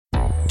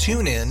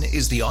TuneIn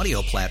is the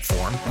audio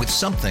platform with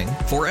something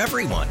for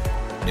everyone.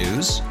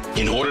 News.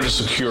 In order to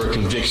secure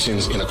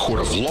convictions in a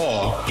court of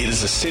law, it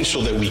is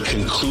essential that we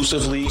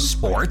conclusively.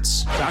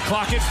 Sports. Got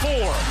clock at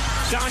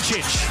 4.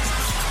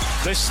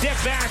 Doncic. The step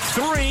back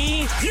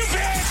 3. You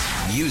bet.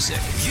 Music.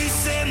 You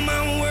set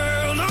my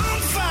world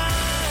on fire.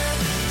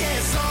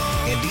 Yes,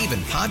 and even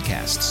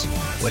podcasts.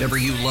 Whatever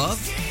you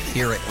love,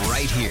 hear it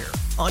right here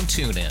on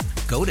TuneIn.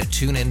 Go to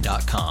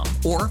TuneIn.com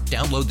or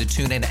download the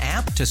TuneIn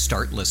app to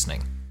start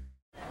listening.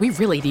 We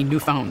really need new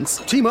phones.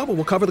 T-Mobile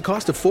will cover the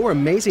cost of 4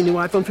 amazing new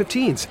iPhone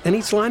 15s, and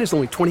each line is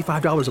only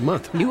 $25 a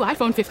month. New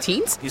iPhone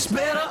 15s? it's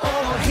better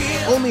over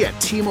here. Only at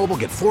T-Mobile,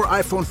 get 4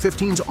 iPhone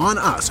 15s on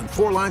us and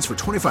 4 lines for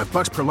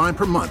 $25 per line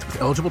per month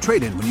with eligible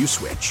trade-in when you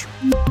switch.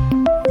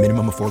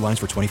 Minimum of 4 lines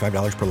for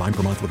 $25 per line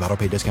per month with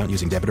autopay discount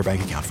using debit or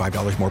bank account.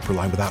 $5 more per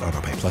line without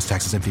autopay, plus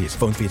taxes and fees.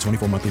 Phone fee at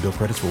 24 monthly bill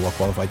credits for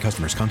well-qualified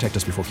customers. Contact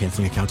us before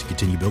canceling account to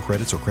continue bill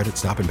credits or credit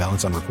stop and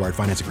balance on required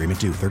finance agreement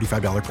due.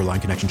 $35 per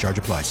line connection charge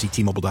applies. See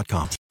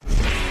T-Mobile.com.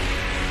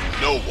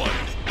 No one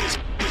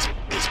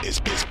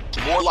is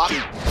more locked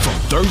in. From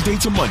Thursday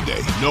to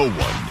Monday, no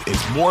one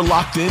is more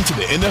locked into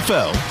the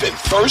NFL than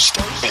First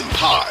and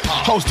Pod.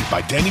 Hosted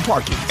by Danny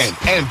Parkins and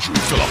Andrew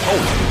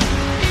Filippone.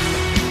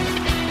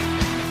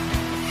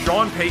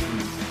 Sean Payton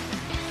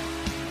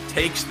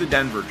takes the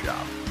Denver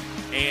job,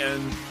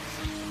 and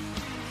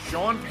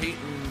Sean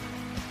Payton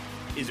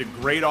is a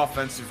great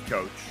offensive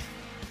coach.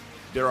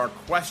 There are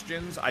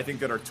questions, I think,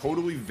 that are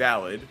totally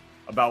valid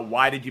about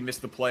why did you miss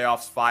the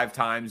playoffs 5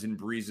 times in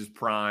Breeze's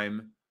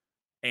prime,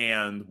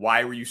 and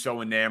why were you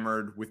so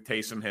enamored with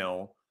Taysom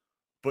Hill?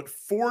 But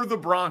for the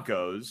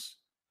Broncos,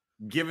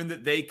 given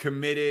that they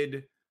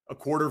committed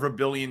 $250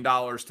 million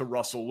to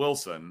Russell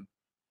Wilson,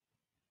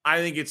 I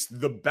think it's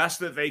the best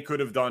that they could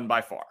have done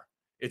by far.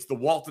 It's the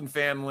Walton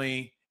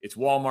family. It's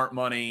Walmart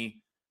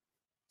money.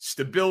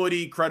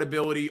 Stability,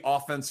 credibility,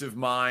 offensive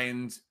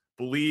mind,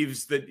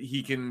 believes that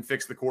he can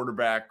fix the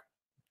quarterback.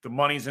 The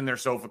money's in their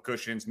sofa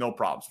cushions, no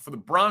problems. For the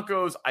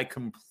Broncos, I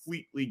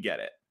completely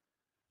get it.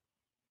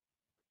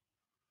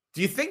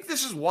 Do you think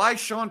this is why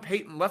Sean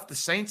Payton left the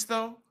Saints,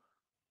 though?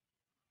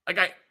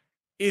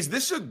 Is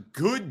this a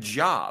good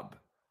job?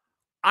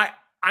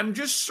 I'm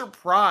just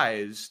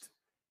surprised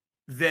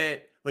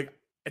that,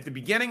 at the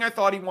beginning, I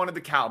thought he wanted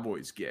the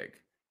Cowboys gig.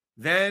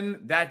 Then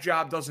that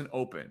job doesn't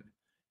open.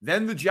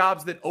 Then the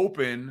jobs that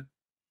open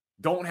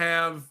don't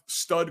have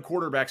stud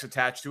quarterbacks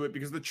attached to it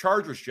because the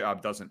Chargers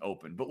job doesn't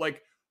open. But,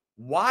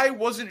 why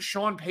wasn't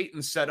Sean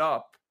Payton set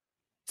up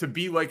to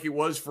be like it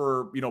was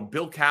for,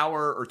 Bill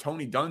Cowher or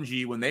Tony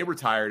Dungy when they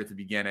retired at the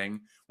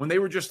beginning, when they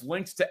were just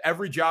linked to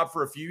every job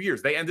for a few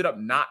years? They ended up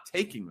not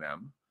taking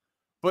them.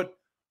 But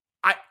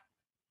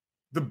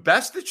the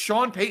best that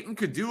Sean Payton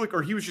could do,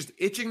 or he was just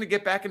itching to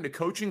get back into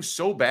coaching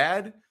so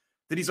bad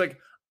that he's like,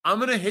 I'm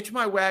going to hitch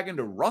my wagon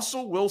to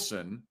Russell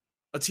Wilson,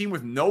 a team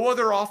with no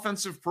other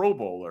offensive Pro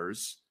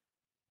Bowlers,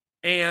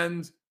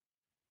 and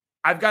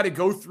I've got to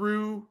go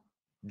through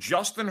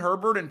Justin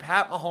Herbert and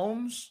Pat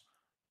Mahomes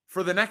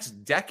for the next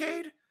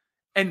decade,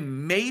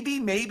 and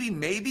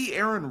maybe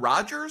Aaron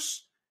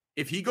Rodgers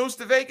if he goes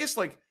to Vegas.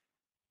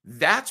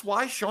 That's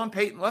why Sean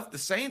Payton left the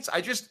Saints.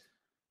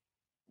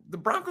 The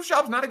Broncos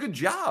job's not a good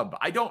job.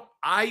 I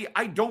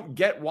don't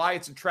get why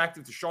it's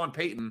attractive to Sean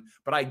Payton,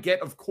 but I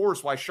get, of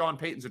course, why Sean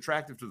Payton's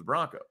attractive to the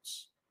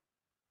Broncos.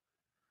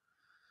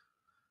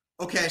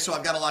 Okay, so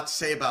I've got a lot to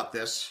say about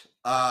this.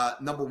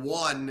 Number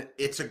one,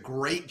 it's a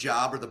great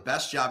job, or the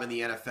best job in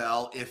the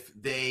NFL, if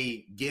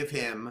they give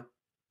him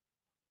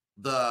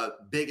the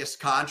biggest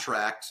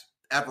contract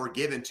ever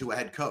given to a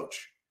head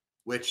coach,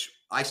 which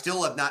I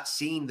still have not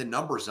seen the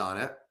numbers on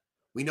it.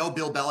 We know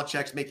Bill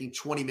Belichick's making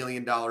 $20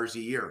 million a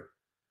year.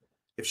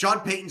 If Sean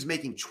Payton's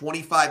making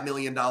 $25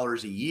 million a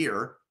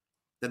year,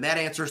 then that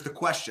answers the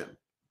question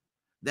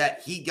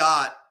that he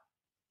got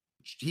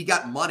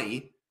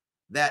money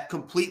that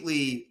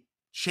completely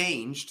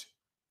changed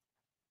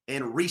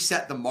and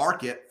reset the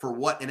market for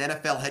what an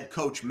NFL head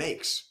coach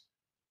makes.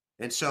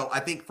 And so I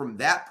think from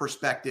that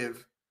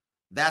perspective,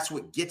 that's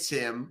what gets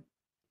him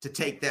to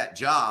take that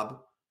job,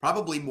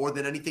 probably more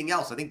than anything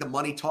else. I think the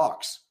money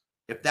talks,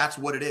 if that's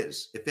what it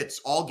is. If it's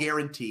all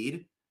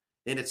guaranteed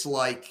and it's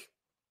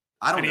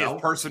I don't know.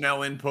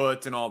 Personnel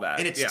input and all that.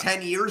 And it's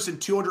 10 years and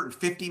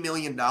 $250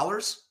 million.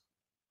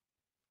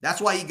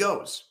 That's why he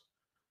goes.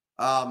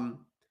 There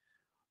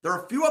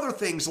are a few other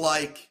things,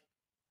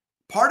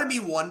 part of me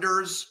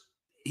wonders,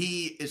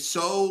 he is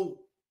so,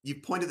 you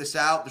pointed this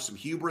out, there's some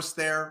hubris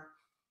there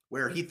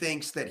where he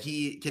thinks that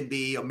he can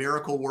be a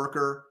miracle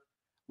worker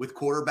with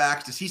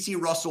quarterbacks. Does he see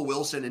Russell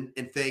Wilson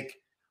and think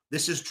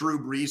this is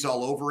Drew Brees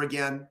all over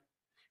again?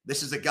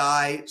 This is a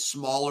guy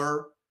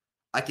smaller.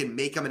 I can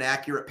make him an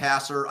accurate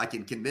passer. I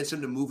can convince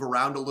him to move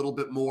around a little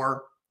bit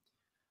more.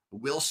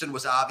 Wilson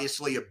was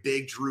obviously a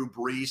big Drew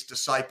Brees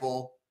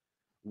disciple,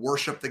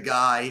 worshiped the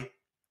guy,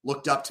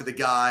 looked up to the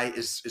guy.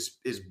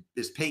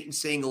 Is Payton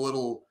seeing a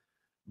little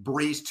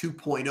Brees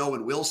 2.0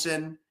 in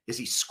Wilson? Is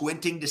he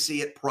squinting to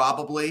see it?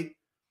 Probably.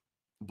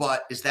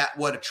 But is that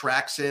what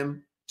attracts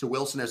him to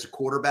Wilson as a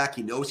quarterback.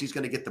 He knows he's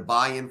going to get the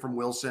buy-in from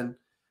Wilson.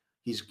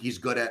 He's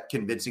good at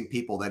convincing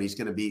people that he's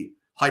going to be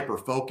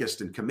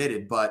hyper-focused and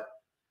committed. But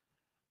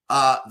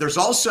there's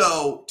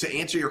also, to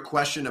answer your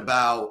question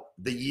about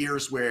the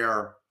years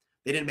where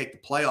they didn't make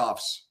the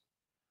playoffs,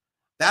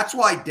 that's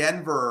why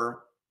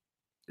Denver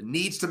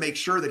needs to make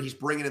sure that he's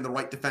bringing in the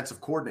right defensive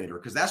coordinator,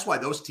 because that's why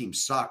those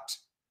teams sucked.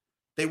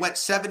 They went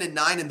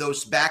 7-9 in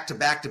those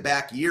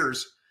back-to-back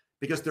years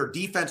because their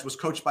defense was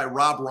coached by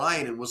Rob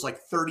Ryan and was like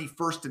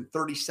 31st and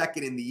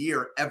 32nd in the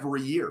year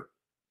every year.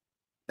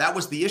 That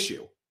was the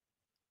issue.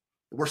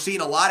 We're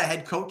seeing a lot of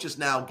head coaches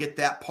now get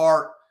that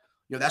part.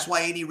 That's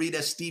why Andy Reid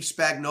has Steve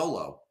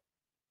Spagnuolo.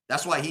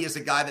 That's why he is the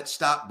guy that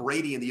stopped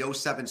Brady in the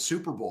 2007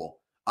 Super Bowl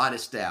on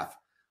his staff.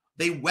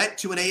 They went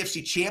to an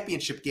AFC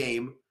championship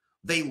game.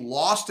 They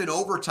lost in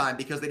overtime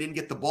because they didn't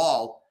get the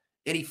ball,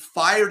 and he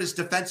fired his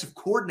defensive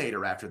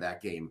coordinator after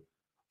that game.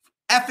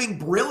 Effing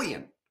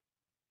brilliant.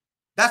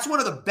 That's one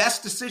of the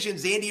best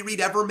decisions Andy Reid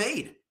ever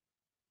made.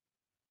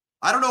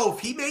 I don't know if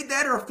he made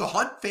that or if the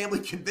Hunt family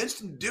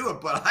convinced him to do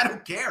it, but I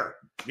don't care.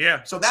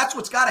 Yeah. So that's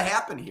what's got to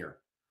happen here.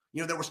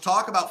 There was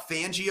talk about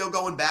Fangio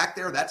going back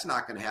there. That's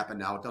not going to happen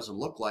now. It doesn't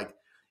look like.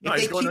 No,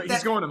 he's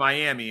going to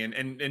Miami,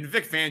 and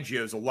Vic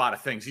Fangio is a lot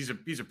of things. He's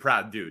a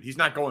proud dude. He's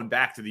not going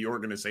back to the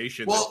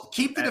organization. Well,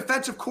 keep the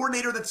defensive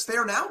coordinator that's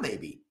there now,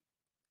 maybe,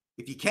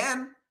 if you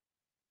can.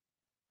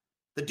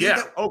 The dude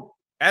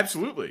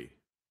absolutely.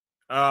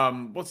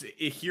 What's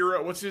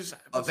Ihira? What's his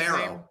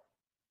Avero?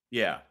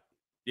 Yeah.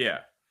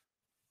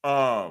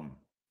 No,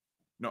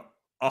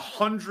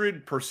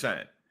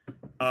 100%.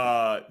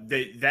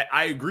 That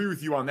I agree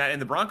with you on that.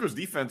 And the Broncos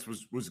defense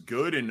was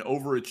good and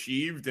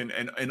overachieved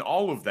and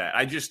all of that.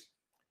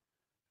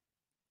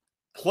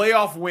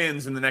 Playoff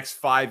wins in the next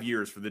 5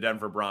 years for the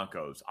Denver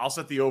Broncos. I'll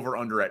set the over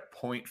under at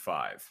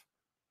 0.5.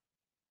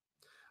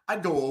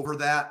 I'd go over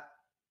that.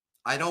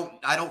 I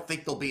don't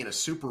think they'll be in a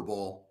Super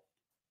Bowl,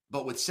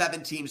 but with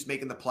 7 teams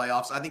making the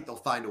playoffs, I think they'll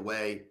find a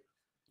way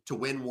to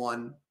win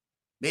one.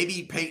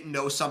 Maybe Peyton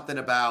knows something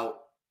about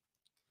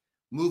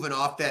moving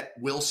off that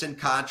Wilson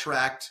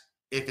contract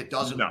if it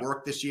doesn't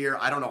work this year.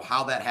 I don't know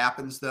how that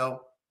happens,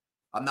 though.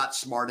 I'm not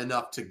smart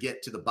enough to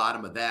get to the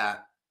bottom of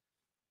that.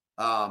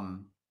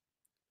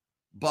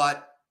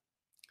 But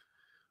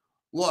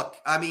look,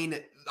 I mean,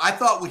 I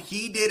thought what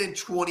he did in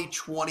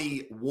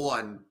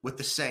 2021 with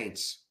the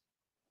Saints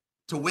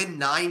to win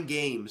 9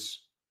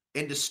 games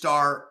and to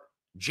start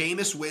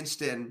Jameis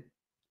Winston,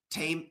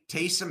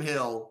 Taysom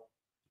Hill,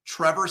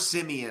 Trevor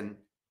Siemian,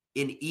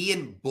 and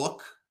Ian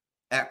Book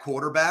at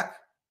quarterback,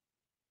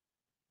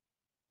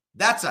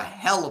 that's a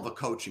hell of a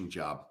coaching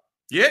job.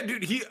 Yeah,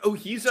 dude. He's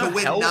to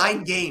win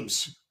 9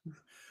 games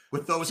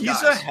with those guys.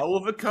 He's a hell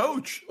of a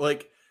coach.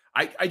 Like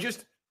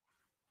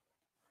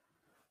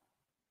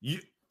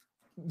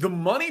the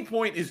money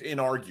point is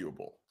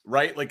inarguable,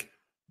 right? Like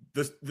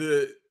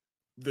the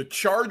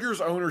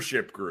Chargers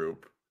ownership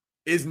group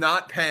is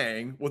not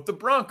paying what the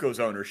Broncos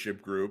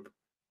ownership group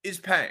is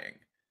paying.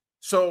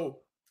 So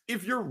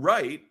if you're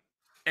right,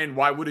 and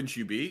why wouldn't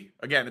you be?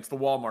 Again, it's the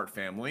Walmart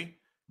family.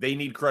 They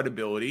need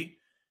credibility.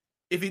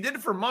 If he did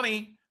it for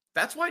money,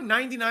 that's why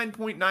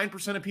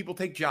 99.9% of people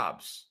take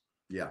jobs.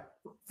 Yeah.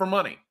 For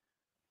money.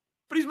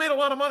 But he's made a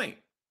lot of money.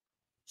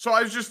 So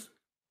I was just,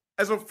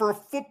 for a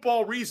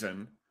football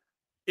reason,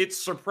 it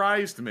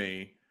surprised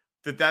me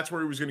that that's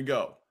where he was going to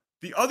go.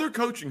 The other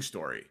coaching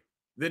story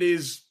that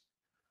is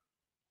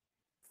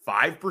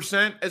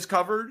 5% as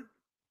covered,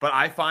 but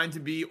I find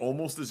to be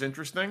almost as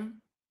interesting.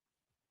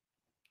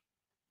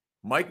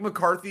 Mike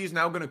McCarthy is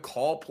now going to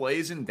call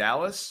plays in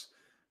Dallas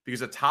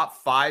because a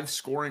top 5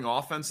 scoring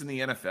offense in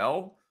the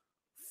NFL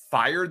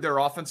fired their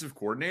offensive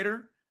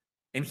coordinator,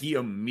 and he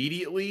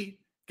immediately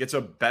gets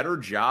a better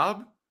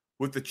job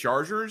with the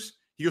Chargers.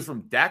 He goes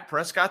from Dak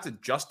Prescott to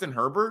Justin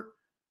Herbert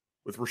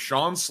with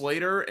Rashawn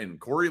Slater and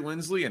Corey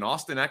Linsley and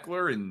Austin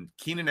Eckler and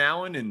Keenan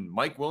Allen and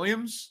Mike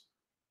Williams.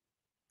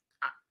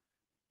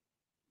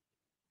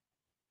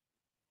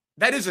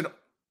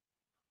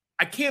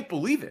 I can't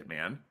believe it,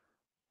 man.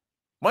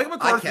 Mike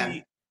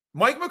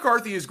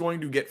McCarthy is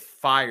going to get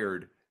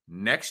fired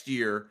next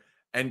year,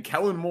 and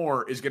Kellen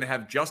Moore is going to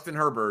have Justin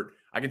Herbert.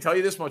 I can tell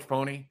you this much,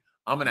 Pony.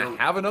 I'm going to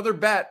have another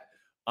bet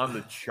on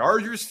the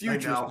Chargers'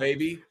 futures,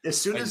 baby.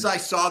 As soon as I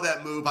saw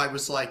that move, I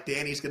was like,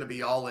 Danny's going to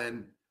be all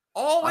in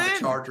on the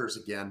Chargers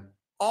again.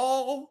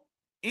 All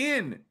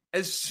in.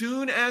 As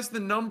soon as the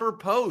number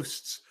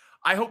posts.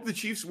 I hope the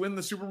Chiefs win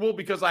the Super Bowl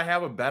because I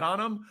have a bet on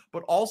them,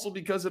 but also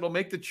because it'll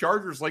make the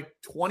Chargers like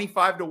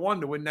 25-1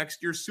 to win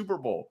next year's Super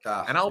Bowl.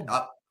 And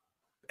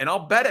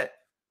I'll bet it.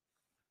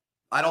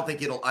 I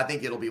think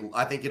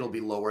it'll be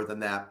lower than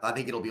that. I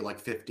think it'll be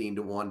like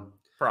 15-1.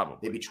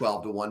 Probably. Maybe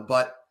 12-1.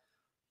 But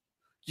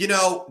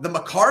the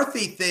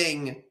McCarthy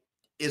thing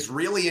is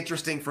really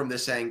interesting from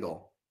this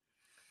angle.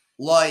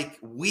 Like,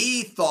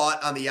 we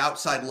thought on the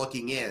outside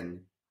looking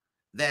in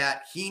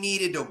that he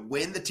needed to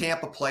win the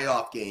Tampa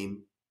playoff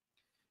game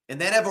and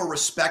then have a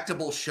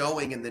respectable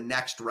showing in the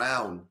next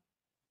round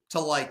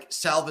to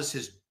salvage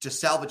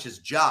his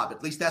job.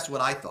 At least that's what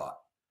I thought.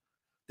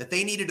 that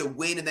they needed to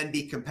win and then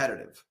be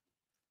competitive.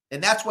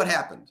 And that's what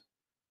happened.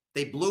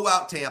 They blew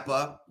out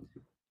Tampa,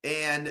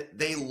 and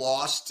they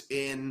lost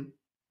in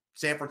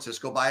San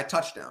Francisco by a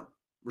touchdown.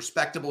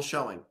 Respectable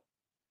showing.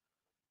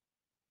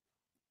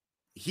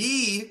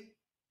 He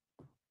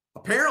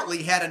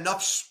apparently had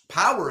enough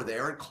power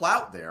there and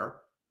clout there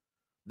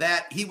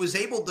that he was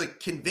able to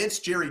convince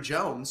Jerry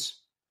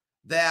Jones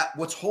that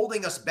what's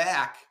holding us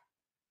back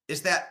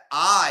is that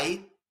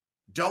I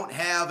don't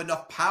have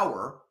enough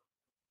power,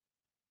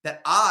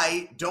 that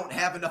I don't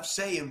have enough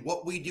say in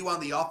what we do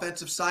on the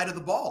offensive side of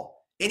the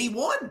ball. And he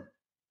won.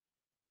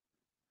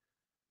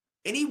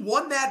 And he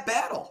won that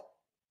battle.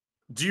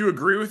 Do you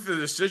agree with the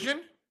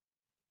decision?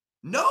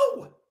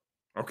 No.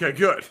 Okay,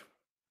 good.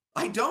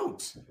 I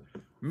don't.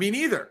 Me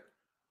neither.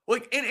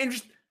 Like, and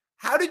just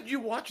how did you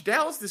watch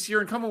Dallas this year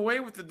and come away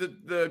with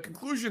the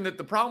conclusion that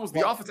the problem was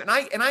the offense? And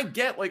I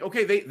get, like,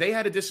 okay, they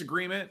had a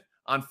disagreement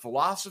on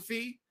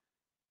philosophy,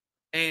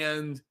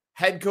 and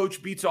head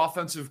coach beats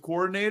offensive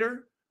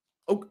coordinator.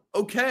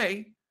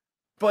 Okay,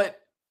 but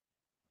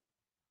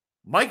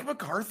Mike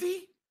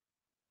McCarthy.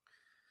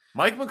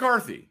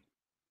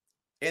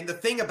 And the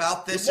thing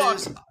about this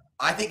is,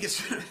 I think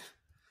it's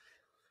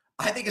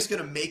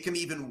going to make him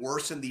even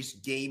worse in these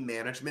game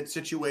management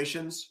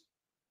situations,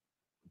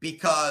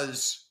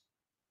 because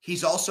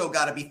he's also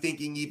got to be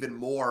thinking even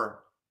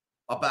more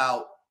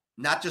about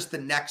not just the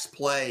next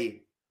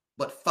play,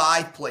 but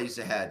 5 plays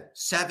ahead,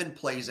 7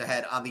 plays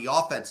ahead on the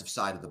offensive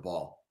side of the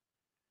ball.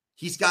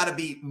 He's got to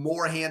be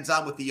more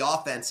hands-on with the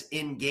offense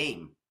in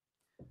game.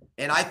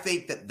 And I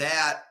think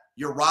that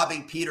you're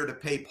robbing Peter to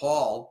pay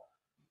Paul.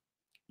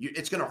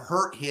 It's going to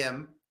hurt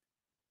him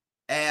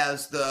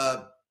as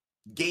the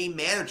game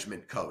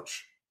management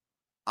coach,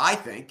 I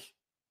think,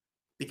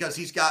 because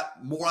he's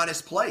got more on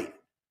his plate.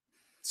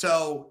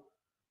 So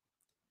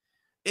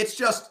it's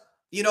just,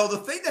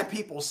 the thing that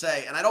people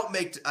say, and I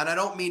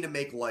don't mean to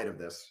make light of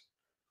this,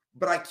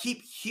 but I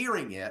keep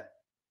hearing it,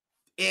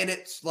 and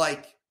it's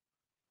like,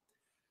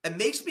 it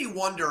makes me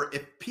wonder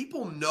if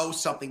people know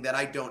something that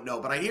I don't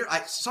know.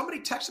 But somebody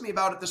texted me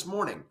about it this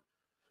morning.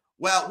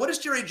 Well, what is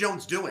Jerry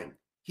Jones doing?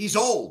 He's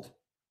old.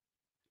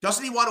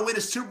 Doesn't he want to win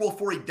a Super Bowl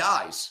before he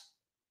dies?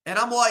 And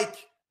I'm like,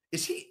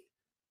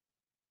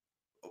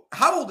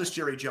 how old is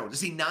Jerry Jones?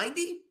 Is he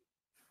 90?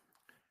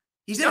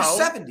 He's in his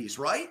 70s,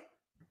 right?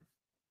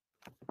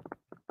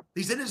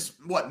 He's in his,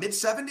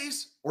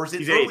 mid-70s? Or is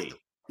it early? 80.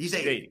 He's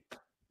 80.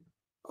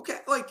 Okay,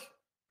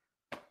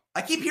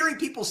 I keep hearing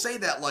people say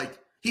that,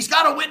 he's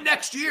got to win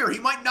next year. He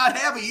might not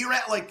have a year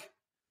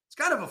it's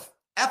kind of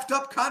a effed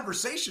up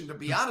conversation, to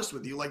be honest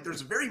with you.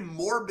 There's a very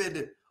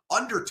morbid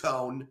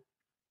undertone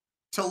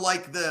to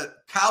the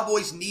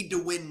Cowboys need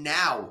to win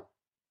now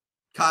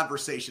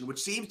conversation,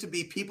 which seems to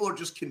be people are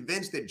just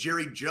convinced that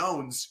Jerry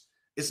Jones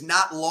is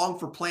not long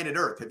for planet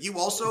Earth. Have you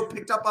also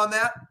picked up on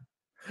that?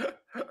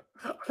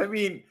 I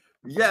mean,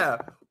 yeah,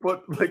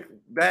 but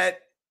that,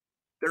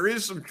 there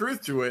is some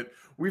truth to it.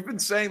 We've been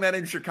saying that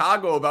in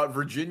Chicago about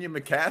Virginia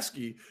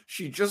McCaskey.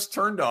 She just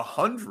turned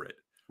 100.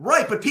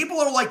 Right, but people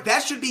are like,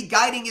 that should be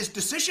guiding his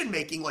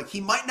decision-making.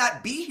 He might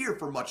not be here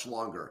for much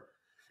longer.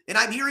 And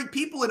I'm hearing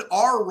people in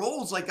our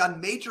roles,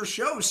 on major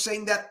shows,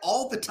 saying that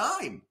all the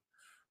time.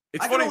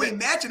 I can only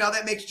imagine how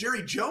that makes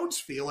Jerry Jones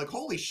feel.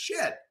 Holy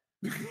shit.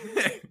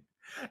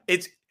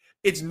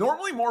 It's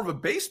normally more of a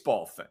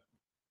baseball thing.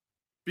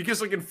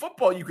 Because, in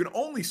football, you can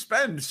only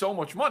spend so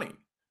much money.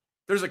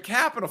 There's a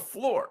cap and a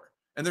floor.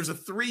 And there's a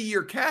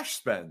 3-year cash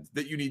spend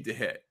that you need to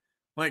hit.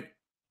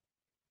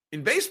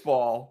 In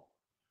baseball,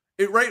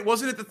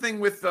 wasn't it the thing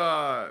with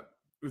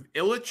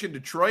Illich in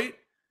Detroit?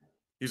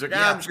 He's like,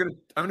 I'm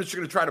just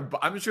gonna try to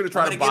buy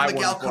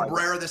Miguel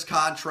Cabrera this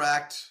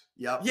contract.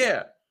 Yep.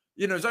 Yeah.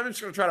 So I'm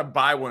just gonna try to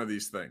buy one of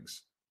these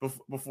things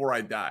before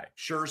I die.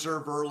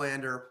 Scherzer,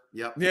 Verlander.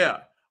 Yep.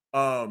 Yeah.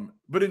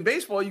 But in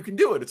baseball, you can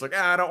do it. It's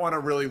I don't want to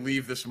really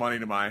leave this money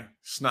to my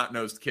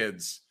snot-nosed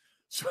kids.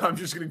 So I'm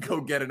just going to go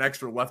get an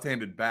extra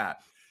left-handed bat.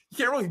 You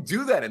can't really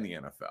do that in the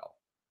NFL.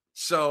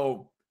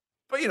 So,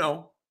 but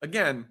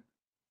again,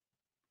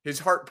 his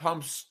heart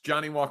pumps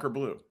Johnny Walker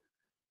Blue.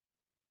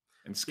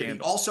 And scandal.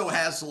 He also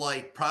has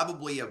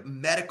probably a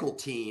medical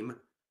team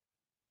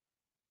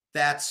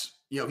that's,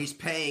 he's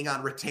paying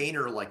on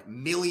retainer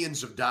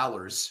millions of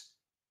dollars.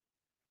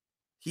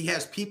 He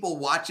has people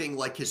watching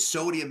his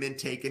sodium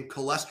intake and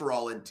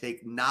cholesterol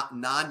intake not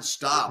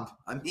nonstop.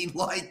 I mean,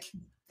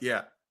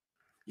 yeah.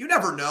 You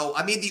never know.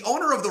 I mean, the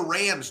owner of the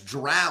Rams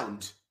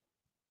drowned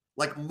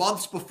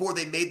months before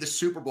they made the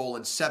Super Bowl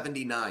in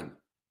 79.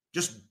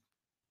 Just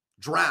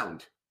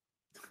drowned.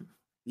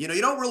 You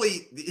don't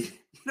really, you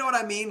know what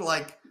I mean?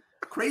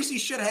 Crazy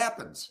shit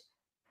happens.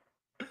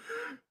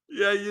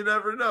 Yeah, you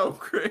never know.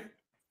 Great.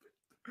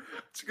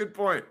 That's a good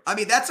point. I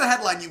mean, that's a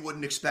headline you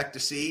wouldn't expect to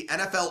see.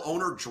 NFL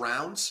owner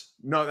drowns.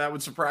 No, that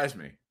would surprise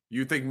me.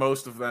 You think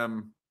most of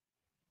them.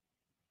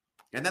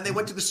 And then they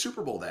went to the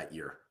Super Bowl that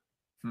year.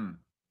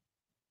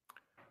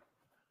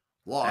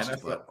 Lost.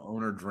 NFL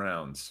owner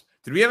drowns.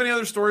 Did we have any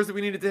other stories that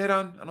we needed to hit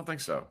on? I don't think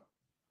so. Are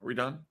we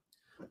done?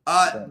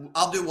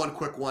 I'll do one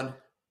quick one.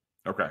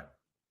 Okay.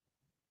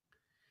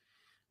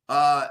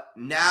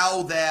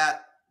 Now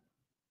that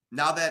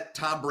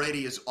Tom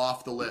Brady is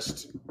off the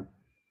list,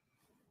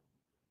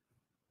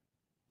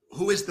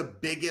 who is the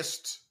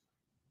biggest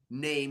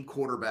name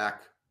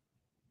quarterback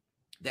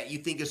that you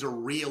think is a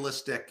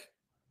realistic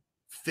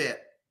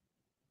fit?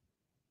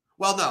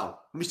 Well, no.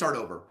 Let me start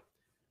over.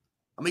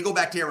 Let me go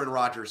back to Aaron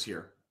Rodgers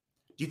here.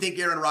 Do you think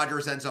Aaron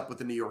Rodgers ends up with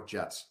the New York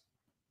Jets?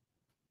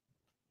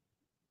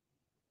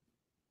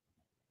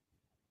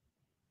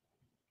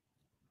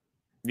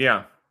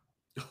 Yeah.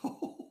 Wow.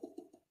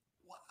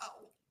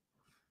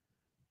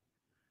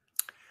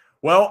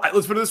 Well,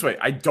 let's put it this way.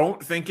 I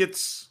don't think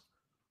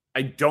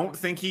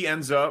he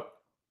ends up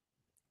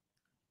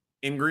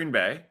in Green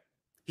Bay.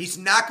 He's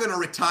not going to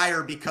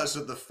retire because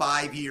of the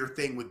 5-year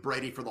thing with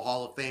Brady for the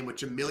Hall of Fame,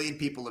 which a million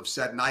people have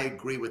said, and I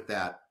agree with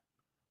that.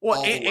 Well,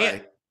 all the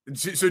way.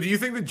 So do you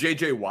think that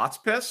J.J. Watt's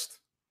pissed?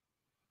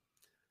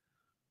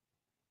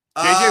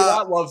 J.J.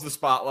 Watt loves the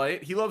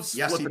spotlight. He loves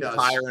flipping a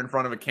tire in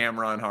front of a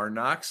camera on Hard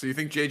Knocks. So you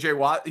think J.J.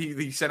 Watt,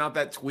 he sent out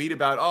that tweet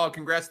about, oh,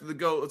 congrats to the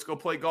GOAT. Let's go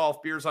play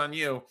golf. Beers on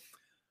you.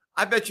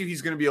 I bet you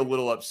he's going to be a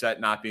little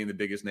upset not being the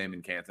biggest name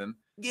in Canton.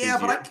 Yeah,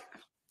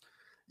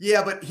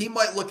 but he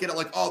might look at it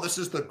like, oh, this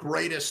is the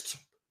greatest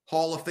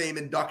Hall of Fame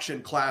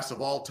induction class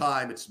of all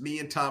time. It's me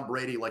and Tom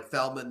Brady, like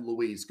Thelma and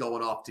Louise,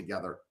 going off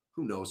together.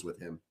 Who knows with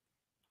him?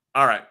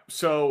 All right.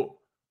 So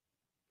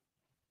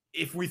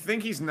if we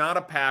think he's not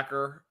a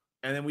Packer,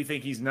 and then we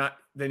think he's not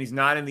in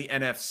the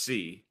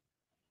NFC,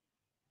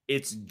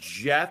 it's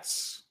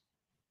Jets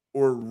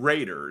or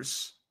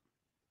Raiders.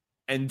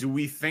 And do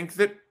we think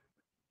that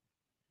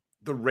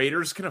the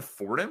Raiders can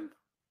afford him?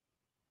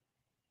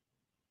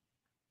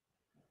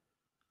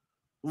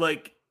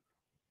 Like,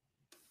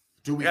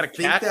 do we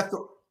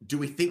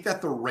think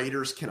that the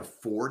Raiders can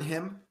afford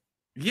him?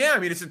 Yeah, I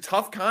mean, it's a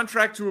tough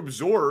contract to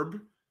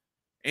absorb,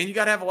 and you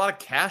got to have a lot of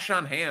cash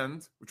on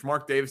hand, which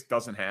Mark Davis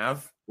doesn't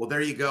have. Well,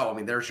 there you go. I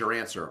mean, there's your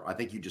answer. I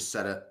think you just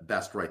said it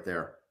best right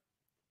there.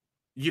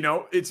 You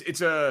know,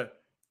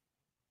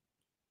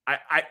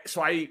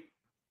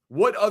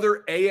 what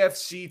other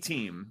AFC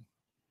team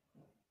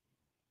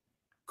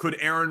could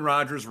Aaron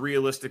Rodgers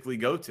realistically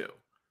go to?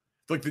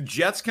 Like, the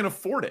Jets can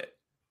afford it.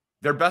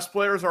 Their best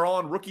players are all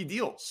on rookie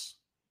deals.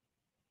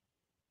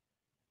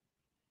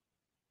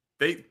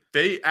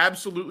 They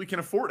absolutely can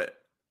afford it.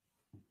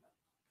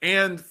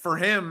 And for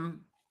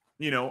him,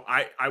 you know,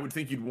 I would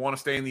think you'd want to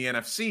stay in the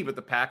NFC, but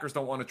the Packers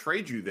don't want to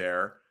trade you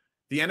there.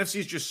 The NFC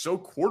is just so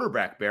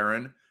quarterback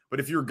barren. But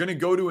if you're going to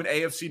go to an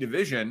AFC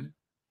division,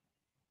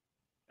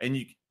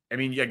 and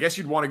I guess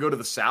you'd want to go to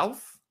the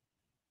South.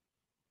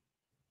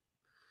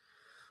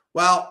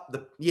 Well,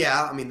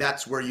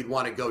 that's where you'd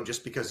want to go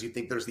just because you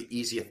think there's the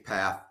easiest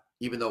path,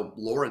 even though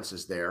Lawrence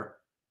is there.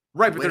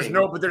 Right,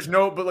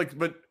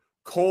 but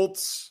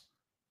Colts,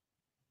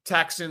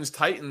 Texans,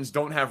 Titans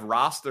don't have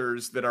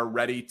rosters that are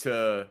ready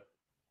to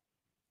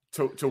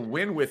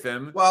win with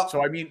him. Well,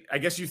 so I mean, I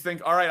guess you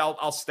think, all right,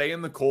 I'll stay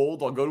in the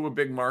cold. I'll go to a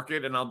big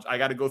market, and I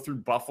got to go through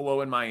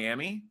Buffalo and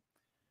Miami.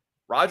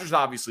 Rodgers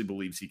obviously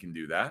believes he can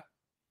do that.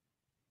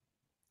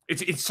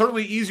 It's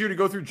certainly easier to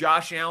go through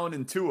Josh Allen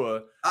and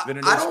Tua than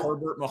it is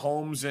Herbert,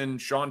 Mahomes, and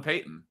Sean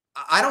Payton.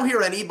 I don't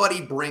hear anybody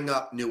bring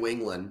up New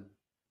England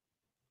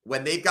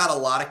when they've got a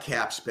lot of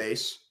cap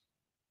space.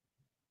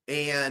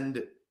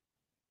 And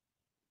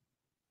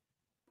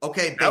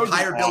okay,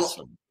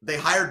 they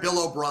hired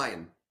Bill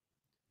O'Brien.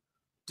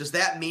 Does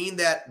that mean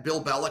that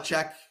Bill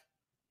Belichick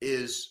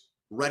is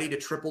ready to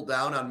triple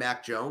down on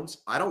Mac Jones?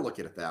 I don't look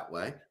at it that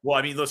way. Well,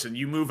 I mean, listen,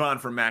 you move on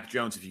from Mac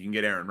Jones if you can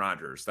get Aaron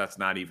Rodgers. That's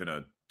not even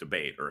a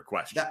debate or a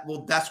question.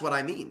 That's what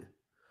I mean.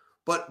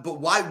 But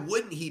why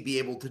wouldn't he be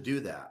able to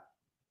do that?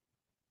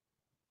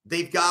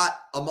 They've got,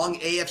 among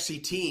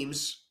AFC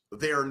teams,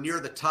 they're near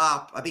the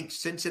top. I think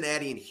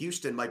Cincinnati and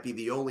Houston might be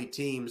the only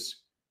teams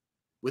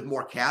with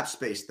more cap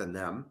space than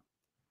them.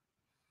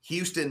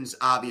 Houston's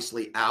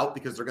obviously out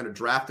because they're going to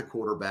draft a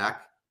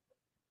quarterback.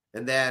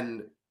 And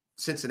then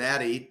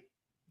Cincinnati,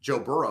 Joe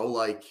Burrow,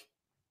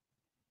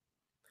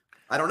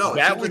 I don't know.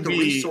 It seems like the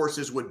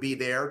resources would be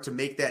there to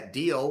make that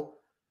deal.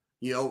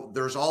 You know,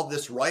 there's all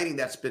this writing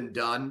that's been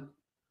done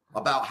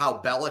about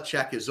how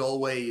Belichick is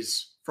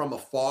always, from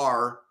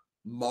afar,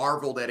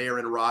 marveled at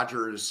Aaron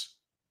Rodgers'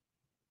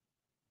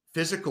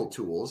 physical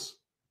tools.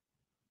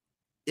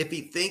 If he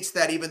thinks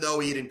that even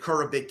though he'd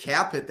incur a big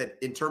cap hit, that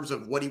in terms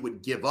of what he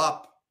would give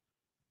up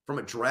from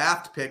a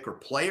draft pick or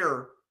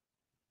player,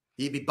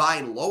 he'd be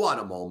buying low on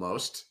him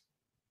almost.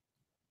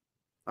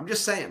 I'm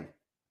just saying.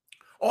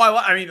 Oh,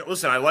 I mean,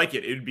 listen, I like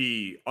it. It'd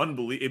be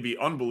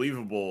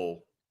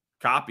unbelievable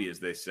copy, as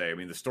they say. I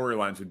mean, the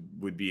storylines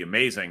would be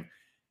amazing.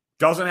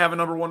 Doesn't have a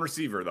number one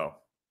receiver, though.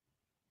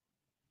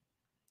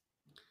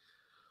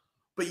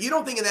 But you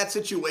don't think in that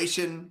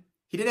situation,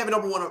 he didn't have a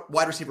number one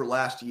wide receiver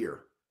last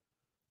year.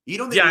 You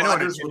don't think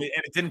Rodgers and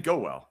it didn't go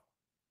well.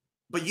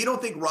 But you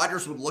don't think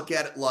Rodgers would look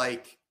at it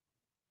like,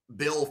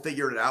 Bill will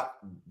figure it out.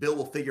 Bill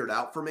will figure it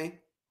out for me.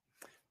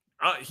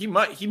 He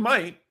might. He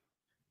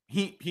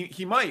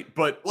might.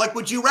 But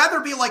would you rather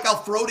be like, I'll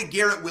throw to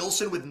Garrett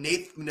Wilson with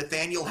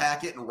Nathaniel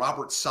Hackett and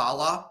Robert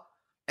Saleh,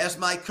 as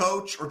my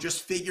coach, or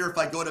just figure if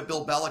I go to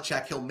Bill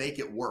Belichick, he'll make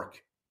it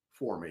work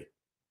for me?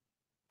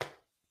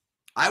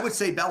 I would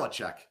say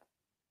Belichick.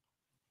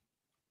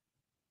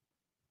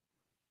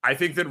 I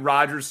think that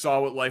Rodgers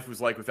saw what life was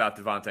like without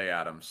Devontae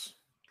Adams.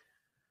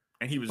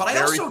 And he was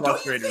very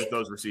frustrated with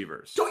those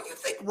receivers. Don't you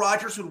think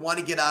Rodgers would want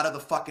to get out of the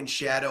fucking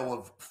shadow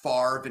of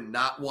Favre and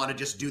not want to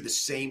just do the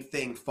same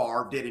thing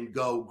Favre did and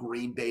go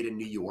Green Bay to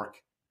New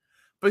York?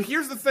 But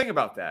here's the thing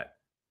about that.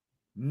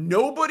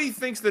 Nobody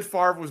thinks that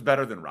Favre was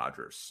better than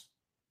Rodgers.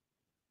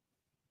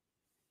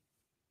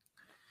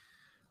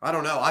 I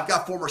don't know. I've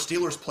got former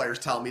Steelers players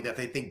telling me that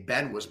they think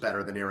Ben was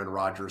better than Aaron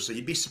Rodgers. So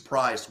you'd be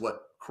surprised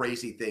what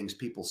crazy things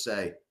people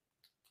say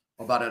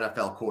about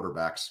NFL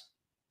quarterbacks.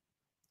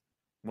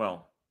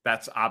 Well,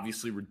 that's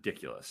obviously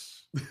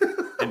ridiculous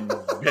and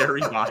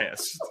very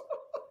biased.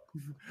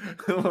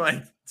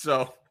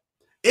 So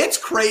it's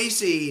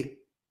crazy.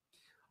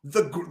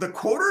 The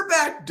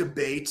quarterback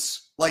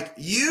debates, like,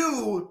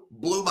 you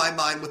blew my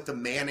mind with the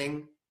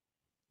Manning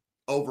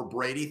over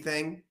Brady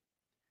thing,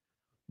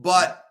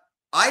 but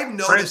I've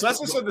noticed.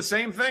 Francesa said the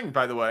same thing,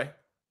 by the way.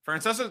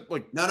 Francesa,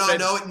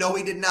 No,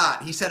 he did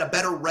not. He said a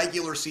better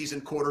regular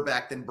season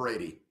quarterback than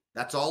Brady.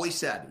 That's all he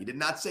said. He did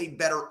not say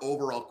better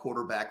overall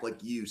quarterback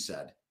like you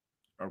said.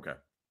 Okay.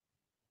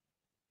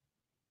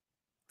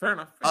 Fair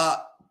enough.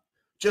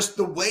 Just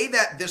the way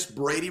that this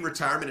Brady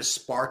retirement has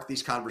sparked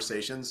these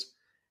conversations,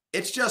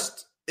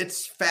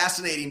 it's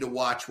fascinating to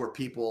watch what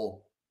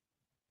people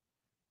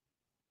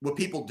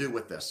do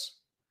with this.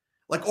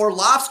 Like,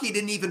 Orlovsky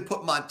didn't even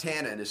put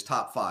Montana in his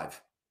top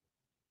 5.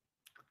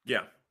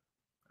 Yeah.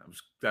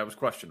 That was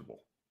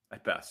questionable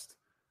at best.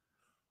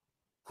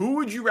 Who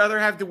would you rather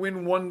have to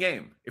win one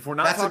game? If we're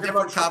not That's talking a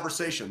different about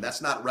conversation.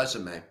 That's not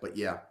resume, but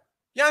yeah.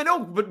 Yeah, I know,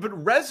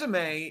 but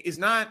resume is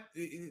not.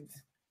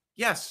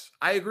 Yes,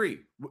 I agree.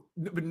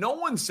 But no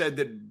one said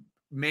that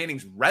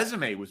Manning's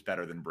resume was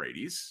better than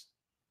Brady's.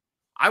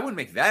 I wouldn't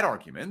make that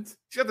argument.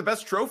 He's got the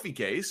best trophy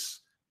case.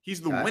 He's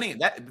the winning.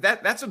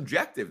 That's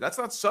objective. That's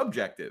not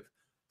subjective.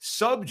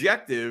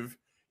 Subjective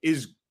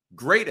is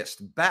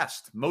greatest,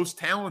 best, most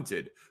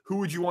talented. Who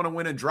would you want to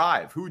win a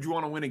drive? Who would you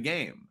want to win a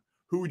game?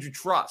 Who would you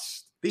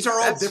trust? These are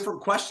all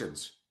different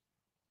questions.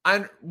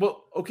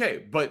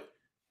 Okay, but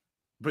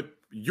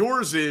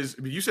yours is,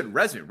 you said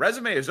resume.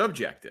 Resume is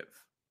objective.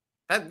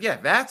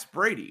 That's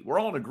Brady. We're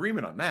all in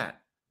agreement on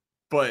that.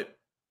 But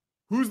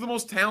who's the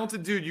most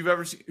talented dude you've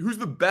ever seen? Who's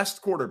the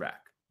best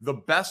quarterback? The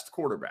best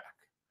quarterback.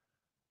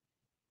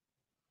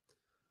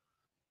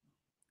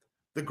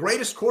 The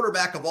greatest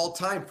quarterback of all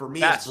time for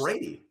me is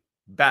Brady.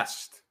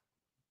 Best.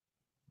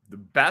 The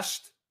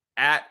best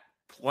at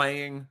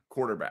playing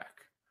quarterback.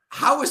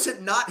 How is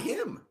it not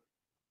him?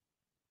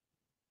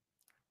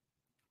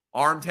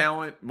 Arm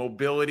talent,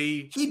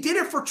 mobility. He did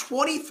it for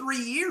 23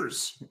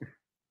 years.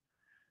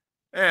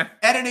 At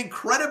an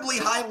incredibly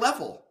high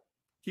level.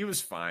 He was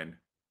fine.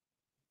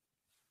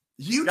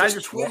 You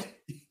just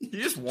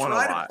won a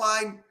lot. Try to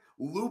find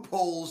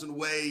loopholes and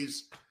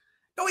ways.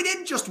 No, he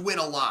didn't just win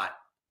a lot.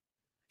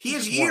 He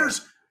has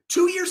years.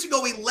 2 years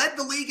ago, he led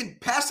the league in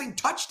passing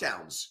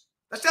touchdowns.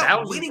 That's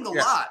not winning a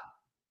lot.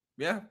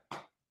 Yeah.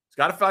 He's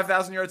got a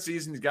 5,000-yard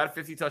season. He's got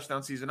a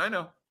 50-touchdown season. I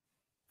know.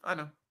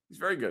 He's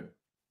very good.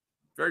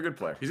 Very good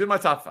player. He's in my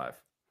top 5.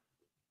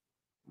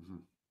 Mm-hmm.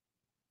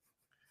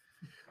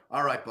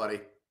 All right, buddy.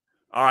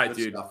 All right, good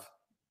dude. Stuff.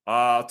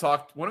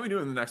 When are we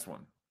doing the next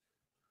one?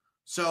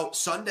 So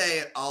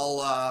Sunday,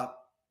 I'll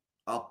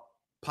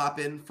pop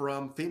in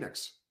from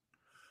Phoenix.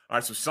 All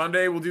right, so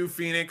Sunday we'll do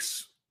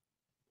Phoenix,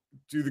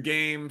 do the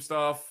game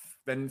stuff.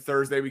 Then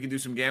Thursday we can do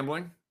some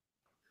gambling.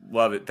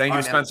 Love it. Thank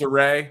you, Spencer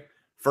Ray.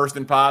 First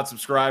in Pod.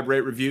 Subscribe,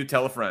 rate, review,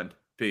 tell a friend.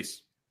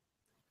 Peace.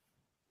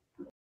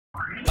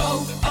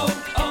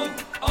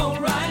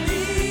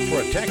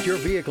 Protect your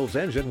vehicle's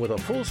engine with a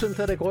full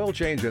synthetic oil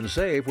change and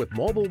save with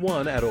Mobil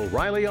 1 at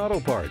O'Reilly Auto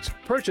Parts.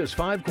 Purchase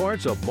 5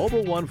 quarts of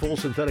Mobil 1 full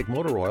synthetic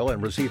motor oil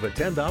and receive a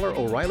 $10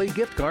 O'Reilly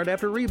gift card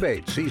after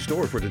rebate. See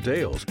store for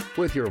details.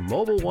 With your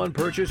Mobil 1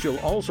 purchase, you'll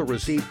also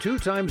receive 2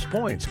 times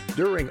points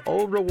during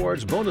Old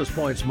Rewards Bonus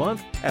Points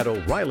Month at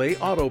O'Reilly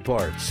Auto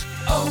Parts.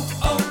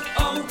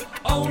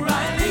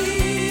 O'Reilly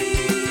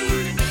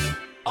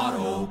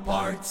Auto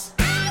Parts.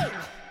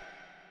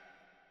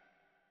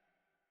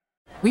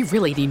 We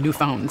really need new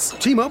phones.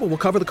 T-Mobile will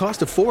cover the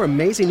cost of 4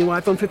 amazing new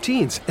iPhone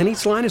 15s, and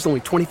each line is only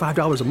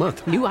 $25 a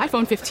month. New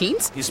iPhone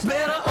 15s? It's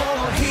better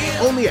over here.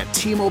 Only at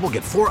T-Mobile,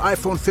 get 4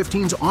 iPhone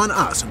 15s on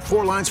us and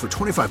 4 lines for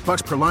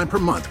 $25 per line per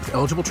month with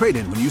eligible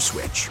trade-in when you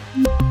switch.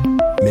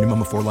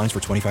 Minimum of 4 lines for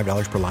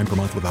 $25 per line per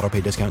month with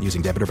autopay discount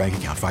using debit or bank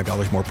account.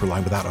 $5 more per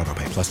line without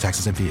autopay, plus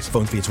taxes and fees.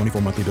 Phone fee at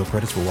 24 monthly bill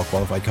credits for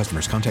well-qualified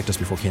customers. Contact us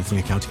before canceling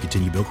account to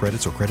continue bill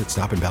credits or credit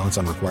stop and balance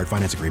on required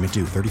finance agreement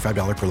due.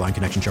 $35 per line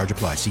connection charge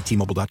applies. See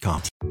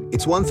T-Mobile.com.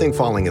 It's one thing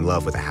falling in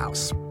love with a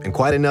house, and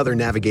quite another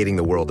navigating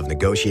the world of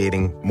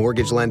negotiating,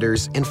 mortgage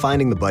lenders, and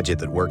finding the budget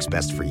that works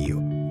best for you.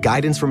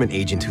 Guidance from an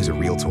agent who's a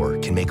Realtor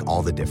can make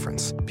all the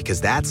difference, because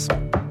that's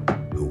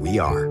who we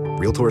are.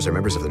 Realtors are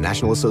members of the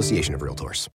National Association of Realtors.